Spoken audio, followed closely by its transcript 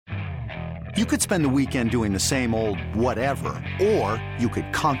You could spend the weekend doing the same old whatever, or you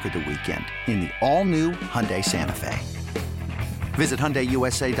could conquer the weekend in the all-new Hyundai Santa Fe. Visit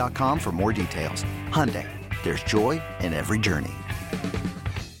HyundaiUSA.com for more details. Hyundai, there's joy in every journey.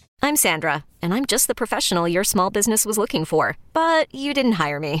 I'm Sandra, and I'm just the professional your small business was looking for. But you didn't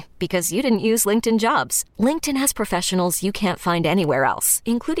hire me because you didn't use LinkedIn Jobs. LinkedIn has professionals you can't find anywhere else,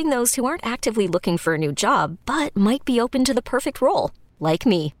 including those who aren't actively looking for a new job, but might be open to the perfect role, like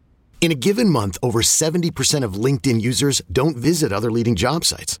me. In a given month, over 70% of LinkedIn users don't visit other leading job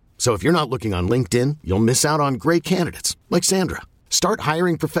sites. So if you're not looking on LinkedIn, you'll miss out on great candidates like Sandra. Start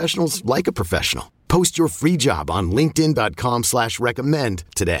hiring professionals like a professional. Post your free job on linkedin.com/recommend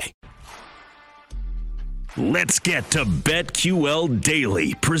today. Let's get to BetQL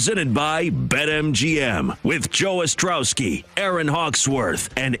Daily, presented by BetMGM, with Joe Ostrowski, Aaron Hawksworth,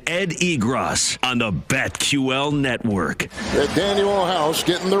 and Ed Egros on the BetQL Network. Daniel House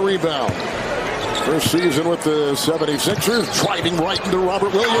getting the rebound. First season with the 76ers, driving right into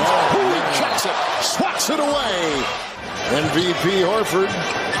Robert Williams. Who rejects it, swats it away. MVP Horford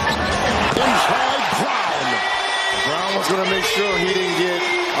inside Brown. Brown was going to make sure he didn't get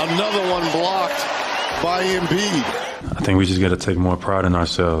another one blocked by Embiid. I think we just got to take more pride in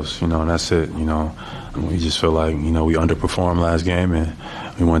ourselves, and that's it. We just feel like, we underperformed last game, and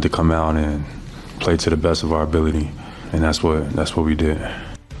we wanted to come out and play to the best of our ability, and that's what we did.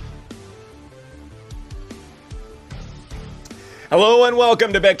 Hello and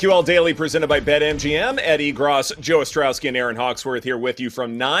welcome to BetQL Daily, presented by BetMGM. Eddie Gross, Joe Ostrowski, and Aaron Hawksworth here with you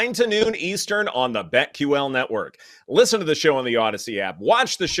from 9 to noon Eastern on the BetQL Network. Listen to the show on the Odyssey app,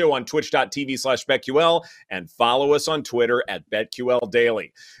 watch the show on twitch.tv/BetQL, and follow us on Twitter at BetQL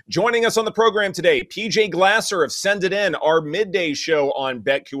Daily. Joining us on the program today, PJ Glasser of Send It In, our midday show on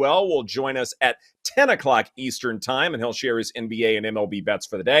BetQL, will join us at 10 o'clock Eastern time, and he'll share his NBA and MLB bets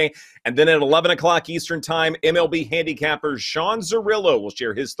for the day. And then at 11 o'clock Eastern time, MLB handicapper Sean Zerillo will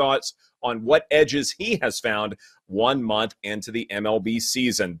share his thoughts on what edges he has found 1 month into the MLB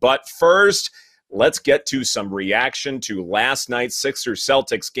season. But first, let's get to some reaction to last night's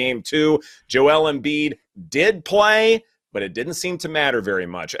Sixers-Celtics Game 2. Joel Embiid did play, but it didn't seem to matter very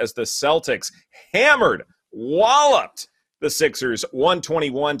much as the Celtics walloped the Sixers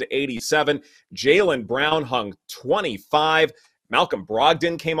 121-87. Jaylen Brown hung 25. Malcolm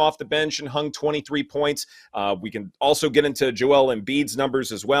Brogdon came off the bench and hung 23 points. We can also get into Joel Embiid's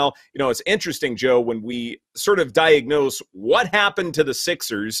numbers as well. It's interesting, Joe, when we sort of diagnose what happened to the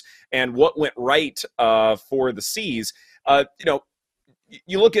Sixers and what went right for the C's.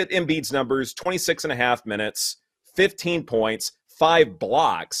 You look at Embiid's numbers, 26 and a half minutes, 15 points, 5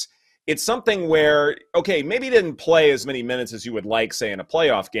 blocks. It's something where, okay, maybe he didn't play as many minutes as you would like, say, in a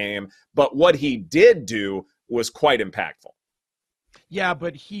playoff game, but what he did do was quite impactful. Yeah,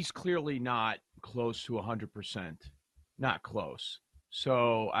 but he's clearly not close to 100%. Not close.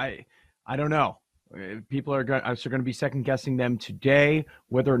 So I don't know. People are going to be second-guessing them today,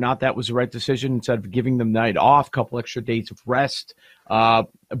 whether or not that was the right decision instead of giving them the night off, a couple extra days of rest.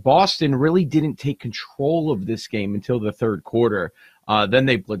 Boston really didn't take control of this game until the third quarter. Then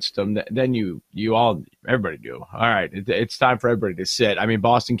they blitzed them. Then everybody knew. All right, it's time for everybody to sit. I mean,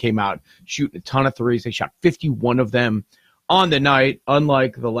 Boston came out shooting a ton of threes. They shot 51 of them on the night,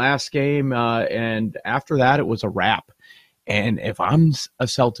 unlike the last game. And after that, it was a wrap. And if I'm a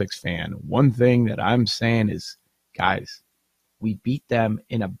Celtics fan, one thing that I'm saying is, guys, we beat them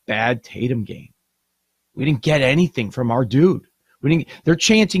in a bad Tatum game. We didn't get anything from our dude. They're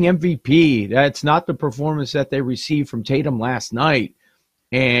chanting MVP. That's not the performance that they received from Tatum last night.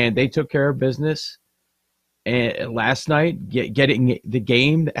 And they took care of business last night, getting the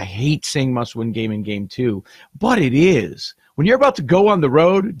game. I hate saying must-win game in game 2, but it is. When you're about to go on the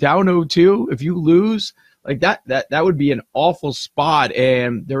road, down 0-2, if you lose, like that would be an awful spot,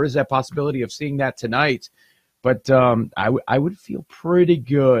 and there is that possibility of seeing that tonight. But I would feel pretty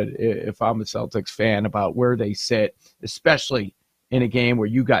good if I'm a Celtics fan about where they sit, especially in a game where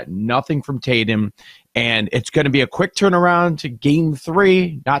you got nothing from Tatum, and it's going to be a quick turnaround to game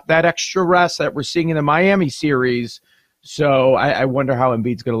 3, not that extra rest that we're seeing in the Miami series. So I wonder how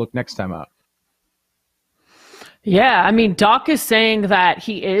Embiid's going to look next time out. Yeah, I mean, Doc is saying that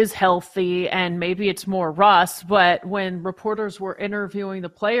he is healthy and maybe it's more rust, but when reporters were interviewing the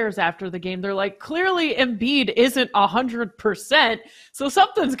players after the game, they're like, clearly Embiid isn't 100%, so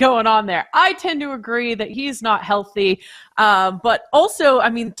something's going on there. I tend to agree that he's not healthy, but also,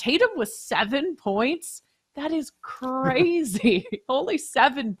 I mean, Tatum was 7 points. That is crazy. Only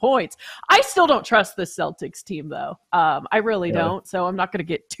 7 points. I still don't trust the Celtics team, though. I really don't, so I'm not going to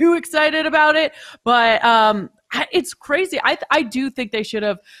get too excited about it, but It's crazy. I do think they should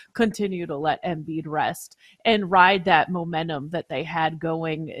have continued to let Embiid rest and ride that momentum that they had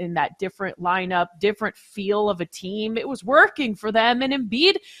going in that different lineup, different feel of a team. It was working for them. And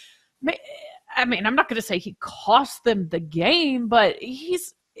Embiid, I mean, I'm not going to say he cost them the game, but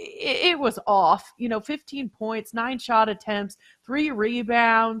it was off. 15 points, 9 shot attempts, 3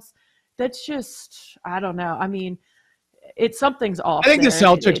 rebounds. That's just, I don't know. I mean, something's off. I think there. The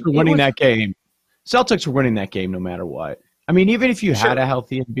Celtics were winning that game. Celtics were winning that game no matter what. I mean, even if you had a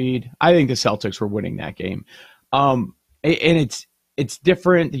healthy Embiid, I think the Celtics were winning that game. And it's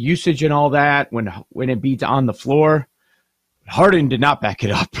different, the usage and all that when Embiid's on the floor. Harden did not back it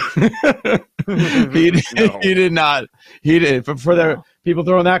up. He did not. He did. For the people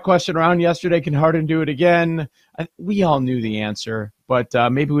throwing that question around yesterday, can Harden do it again? We all knew the answer, but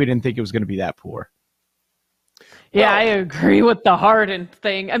maybe we didn't think it was going to be that poor. Yeah, I agree with the Harden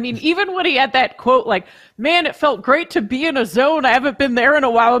thing. I mean, even when he had that quote, like, man, it felt great to be in a zone. I haven't been there in a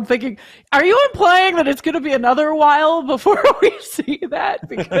while. I'm thinking, are you implying that it's going to be another while before we see that?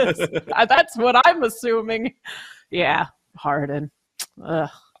 Because that's what I'm assuming. Yeah, Harden. Ugh.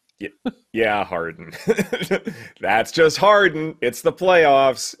 Yeah, Harden. That's just Harden. It's the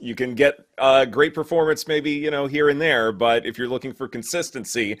playoffs. You can get a great performance maybe, here and there, but if you're looking for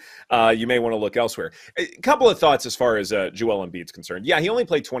consistency, you may want to look elsewhere. A couple of thoughts as far as Joel Embiid's concerned. Yeah, he only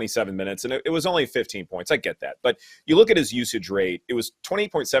played 27 minutes, and it was only 15 points. I get that. But you look at his usage rate, it was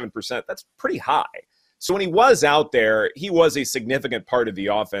 28.7%. That's pretty high. So when he was out there, he was a significant part of the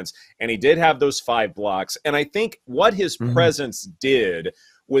offense, and he did have those 5 blocks. And I think what his presence did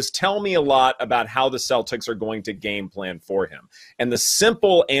was tell me a lot about how the Celtics are going to game plan for him. And the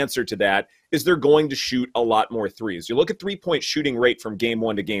simple answer to that is they're going to shoot a lot more threes. You look at three-point shooting rate from game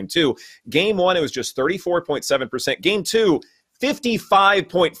 1 to game 2. Game 1, it was just 34.7%. Game 2,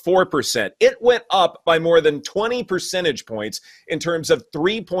 55.4%. It went up by more than 20 percentage points in terms of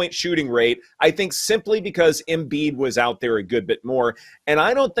three-point shooting rate, I think simply because Embiid was out there a good bit more. And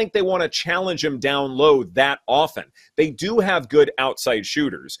I don't think they want to challenge him down low that often. They do have good outside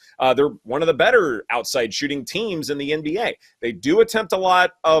shooters. They're one of the better outside shooting teams in the NBA. They do attempt a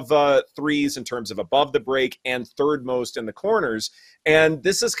lot of threes in terms of above the break and third most in the corners. And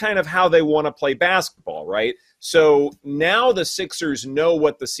this is kind of how they want to play basketball, right? So now the Sixers know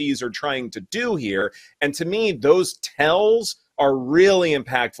what the C's are trying to do here. And to me, those tells are really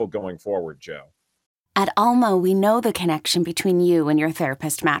impactful going forward, Joe. At Alma, we know the connection between you and your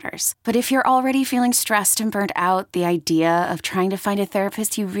therapist matters. But if you're already feeling stressed and burnt out, the idea of trying to find a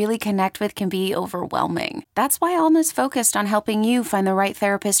therapist you really connect with can be overwhelming. That's why Alma's focused on helping you find the right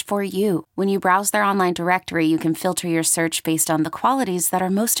therapist for you. When you browse their online directory, you can filter your search based on the qualities that are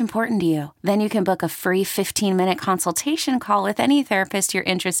most important to you. Then you can book a free 15-minute consultation call with any therapist you're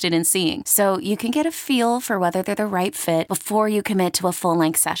interested in seeing, so you can get a feel for whether they're the right fit before you commit to a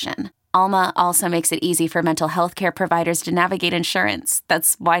full-length session. Alma also makes it easy for mental health care providers to navigate insurance.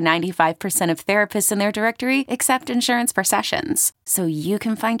 That's why 95% of therapists in their directory accept insurance per sessions, so you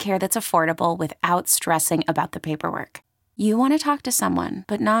can find care that's affordable without stressing about the paperwork. You want to talk to someone,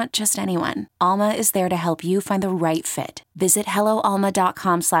 but not just anyone. Alma is there to help you find the right fit. Visit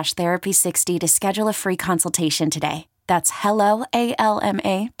helloalma.com/therapy60 to schedule a free consultation today. That's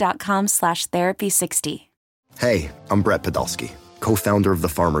helloalma.com/therapy60. Hey, I'm Brett Podolsky, co-founder of The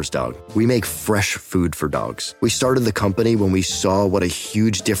Farmer's Dog. We make fresh food for dogs. We started the company when we saw what a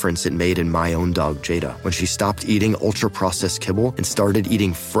huge difference it made in my own dog, Jada, when she stopped eating ultra-processed kibble and started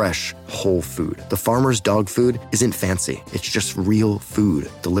eating fresh, whole food. The Farmer's Dog food isn't fancy. It's just real food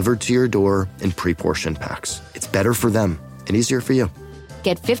delivered to your door in pre-portioned packs. It's better for them and easier for you.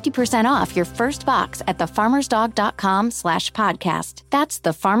 Get 50% off your first box at thefarmersdog.com/podcast. That's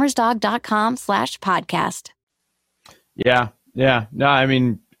thefarmersdog.com/podcast. Yeah. No, I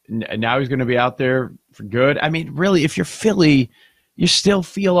mean, now he's going to be out there for good. I mean, really, if you're Philly, you still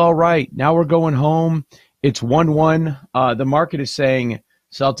feel all right. Now we're going home. It's 1-1. The market is saying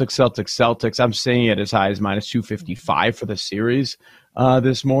Celtics. I'm seeing it as high as minus 255 for the series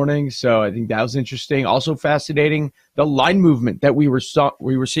this morning. So I think that was interesting. Also fascinating, the line movement that we were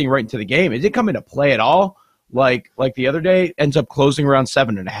seeing right into the game. It didn't come into play at all. Like the other day, ends up closing around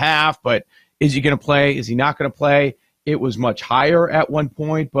 7.5. But is he going to play? Is he not going to play? It was much higher at one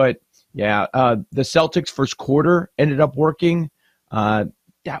point, but yeah, the Celtics first quarter ended up working.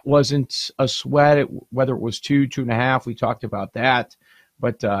 That wasn't a sweat, whether it was 2.5. We talked about that,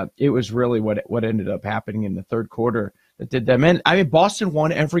 but it was really what ended up happening in the third quarter that did them in. I mean, Boston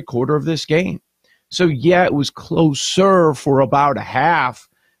won every quarter of this game. So yeah, it was closer for about a half,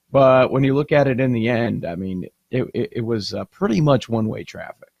 but when you look at it in the end, I mean, it was pretty much one-way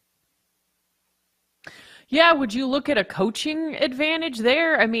traffic. Yeah, would you look at a coaching advantage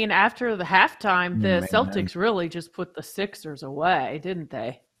there? I mean, after the halftime, the Celtics really just put the Sixers away, didn't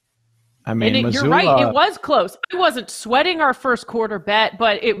they? I mean, you're right. It was close. I wasn't sweating our first quarter bet,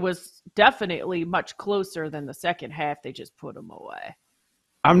 but it was definitely much closer than the second half. They just put them away.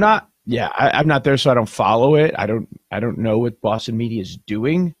 I'm not there, so I don't follow it. I don't know what Boston media is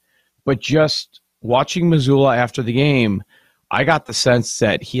doing, but just watching Missoula after the game, I got the sense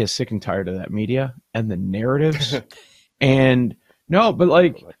that he is sick and tired of that media and the narratives. And no, but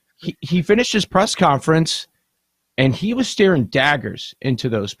like he finished his press conference and he was staring daggers into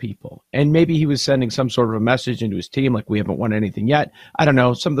those people. And maybe he was sending some sort of a message into his team, like, we haven't won anything yet. I don't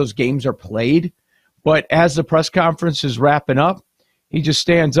know. Some of those games are played. But as the press conference is wrapping up, he just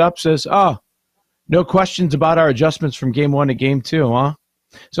stands up, says, "Oh, no questions about our adjustments from game 1 to game 2, huh?"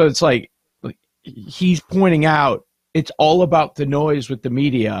 So it's like he's pointing out it's all about the noise with the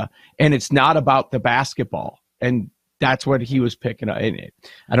media, and it's not about the basketball. And that's what he was picking up. And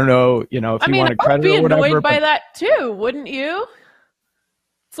I don't know, if you want to credit or whatever. I would be annoyed by that too, wouldn't you?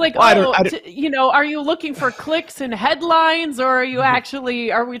 It's like, are you looking for clicks and headlines, or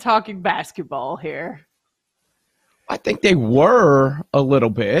are we talking basketball here? I think they were a little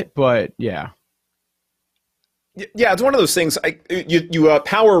bit, but yeah. Yeah, it's one of those things. You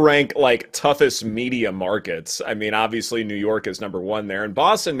power rank like toughest media markets. I mean, obviously New York is number 1 there, and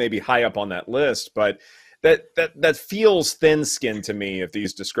Boston may be high up on that list, but that feels thin-skinned to me if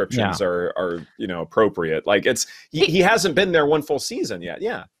these descriptions are appropriate. Like he hasn't been there one full season yet.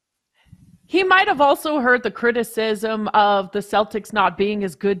 Yeah. He might have also heard the criticism of the Celtics not being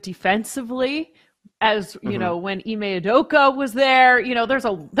as good defensively as, when Ime Udoka was there.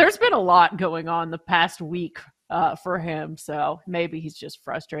 There's been a lot going on the past week for him. So maybe he's just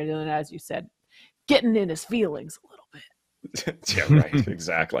frustrated. And as you said, getting in his feelings a little bit. Yeah, right.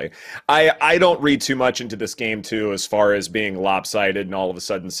 Exactly. I don't read too much into this game, too, as far as being lopsided and all of a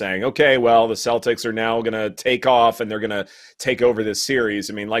sudden saying, okay, well, the Celtics are now going to take off and they're going to take over this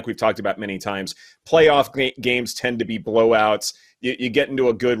series. I mean, like we've talked about many times, playoff games tend to be blowouts. You get into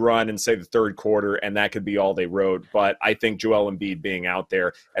a good run in, say, the third quarter, and that could be all they wrote. But I think Joel Embiid being out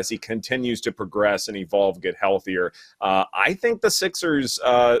there as he continues to progress and evolve, get healthier, I think the Sixers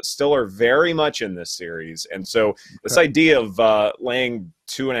still are very much in this series. And so this idea of laying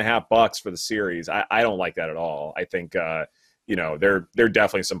 $2.50 for the series, I don't like that at all. I think, there are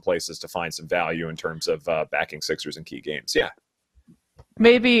definitely some places to find some value in terms of backing Sixers in key games. Yeah.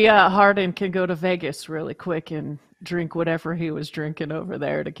 Maybe Harden can go to Vegas really quick and drink whatever he was drinking over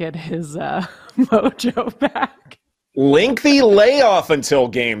there to get his mojo back. Lengthy layoff until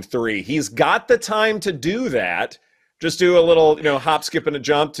game 3. He's got the time to do that. Just do a little, hop, skip, and a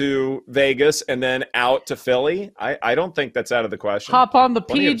jump to Vegas and then out to Philly. I don't think that's out of the question. Hop on the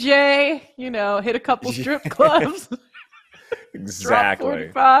PJ, hit a couple strip clubs. Exactly.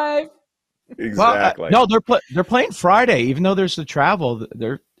 Drop 45. Exactly. Well, no, they're playing Friday, even though there's the travel.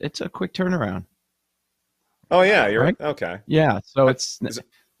 It's a quick turnaround. Oh yeah, you're right. Okay. Yeah, so it's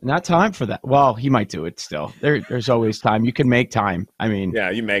not time for that. Well, he might do it still. There's always time. You can make time. I mean, yeah,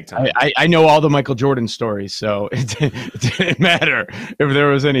 you make time. I know all the Michael Jordan stories, so it didn't matter if there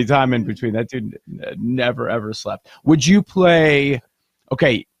was any time in between. That dude never ever slept. Would you play?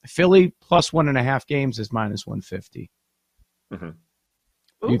 Okay, Philly plus 1.5 games is minus 150. Mm-hmm.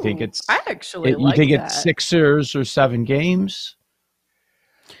 You think it's? I actually like that. You think it's Sixers or 7 games?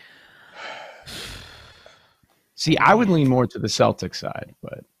 See, I would lean more to the Celtics side,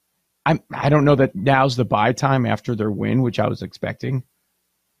 but I don't know that now's the buy time after their win, which I was expecting.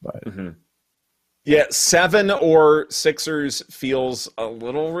 But yeah, 7 or Sixers feels a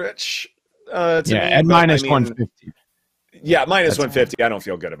little rich. To me, at minus 150. Yeah, minus 150. I don't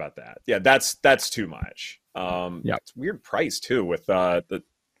feel good about that. Yeah, that's too much. It's a weird price too with the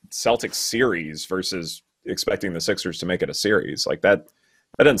Celtics series versus expecting the Sixers to make it a series. Like that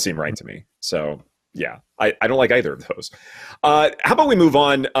doesn't seem right to me. So yeah, I don't like either of those. How about we move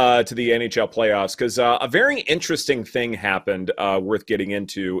on to the NHL playoffs? Because a very interesting thing happened worth getting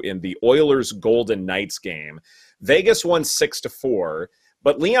into in the Oilers Golden Knights game. Vegas won 6-4,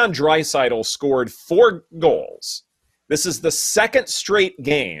 but Leon Draisaitl scored 4 goals. This is the second straight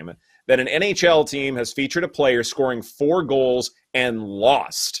game that an NHL team has featured a player scoring 4 goals and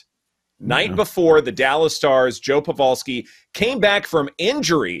lost. Night before, the Dallas Stars' Joe Pavelski came back from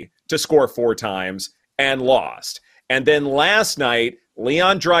injury to score 4 times and lost. And then last night,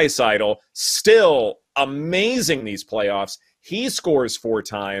 Leon Draisaitl, still amazing these playoffs. He scores 4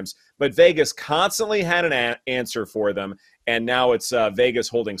 times, but Vegas constantly had an answer for them, and now it's Vegas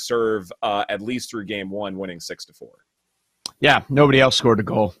holding serve at least through game 1, winning 6-4. Yeah, nobody else scored a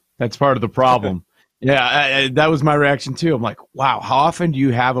goal. That's part of the problem. Yeah, that was my reaction too. I'm like, wow, how often do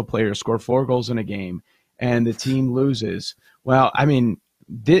you have a player score 4 goals in a game and the team loses? Well, I mean,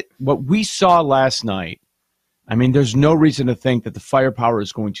 what we saw last night, I mean, there's no reason to think that the firepower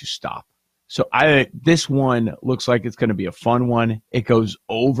is going to stop. So this one looks like it's going to be a fun one. It goes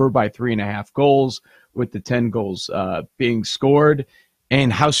over by 3.5 goals with the 10 goals being scored.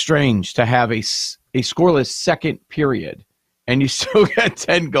 And how strange to have a scoreless second period and you still got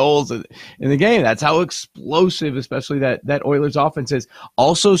 10 goals in the game. That's how explosive, especially that Oilers offense is.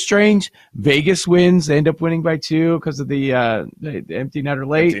 Also strange, Vegas wins. They end up winning by 2 because of the empty netter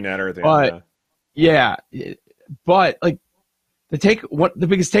late. Empty netter at the but, end, yeah. But, like, the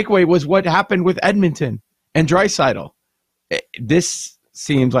biggest takeaway was what happened with Edmonton and Draisaitl. This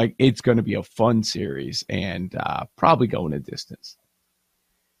seems like it's going to be a fun series and probably going a distance.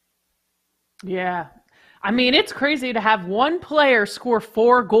 Yeah. I mean, it's crazy to have one player score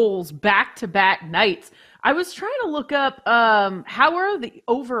 4 goals back-to-back nights. I was trying to look up how are the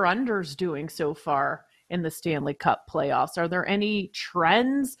over-unders doing so far in the Stanley Cup playoffs. Are there any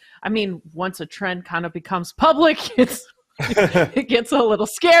trends? I mean, once a trend kind of becomes public, it gets a little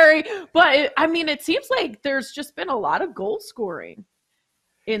scary. But, it seems like there's just been a lot of goal scoring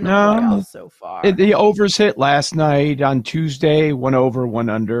in the playoffs so far. The overs hit last night on Tuesday, 1 over, 1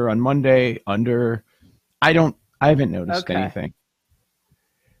 under. On Monday, under. I haven't noticed anything.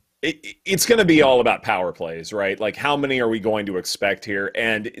 It's going to be all about power plays, right? Like, how many are we going to expect here?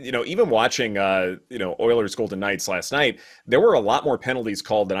 And, even watching, Oilers Golden Knights last night, there were a lot more penalties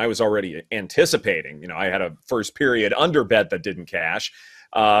called than I was already anticipating. I had a first period under bet that didn't cash.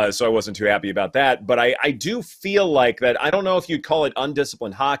 So I wasn't too happy about that. But I do feel like that, I don't know if you'd call it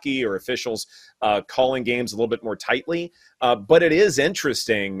undisciplined hockey or officials calling games a little bit more tightly. But it is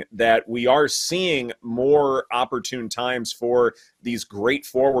interesting that we are seeing more opportune times for these great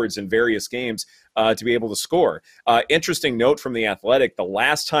forwards in various games to be able to score. Interesting note from The Athletic, the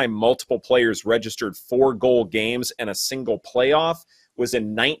last time multiple players registered 4-goal games in a single playoff was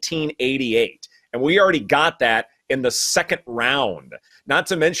in 1988. And we already got that in the second round. Not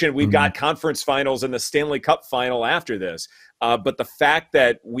to mention, we've got conference finals and the Stanley Cup final after this. But the fact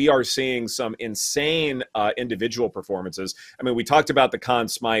that we are seeing some insane individual performances. We talked about the Conn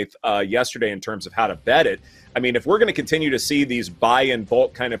Smythe yesterday in terms of how to bet it. If we're going to continue to see these buy in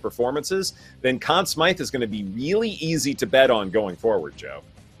bulk kind of performances, then Conn Smythe is going to be really easy to bet on going forward, Joe.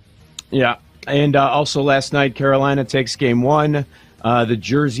 Yeah. And also last night, Carolina takes game 1. The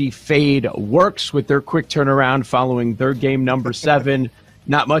Jersey Fade works with their quick turnaround following their game number 7.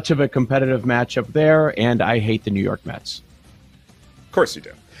 Not much of a competitive matchup there, and I hate the New York Mets. Of course you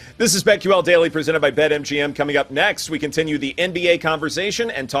do. This is BetQL Daily presented by BetMGM. Coming up next, we continue the NBA conversation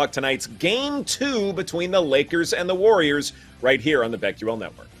and talk tonight's Game 2 between the Lakers and the Warriors right here on the BetQL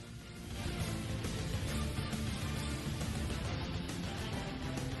Network.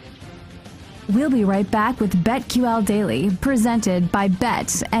 We'll be right back with BetQL Daily, presented by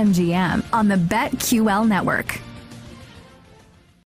BetMGM on the BetQL Network.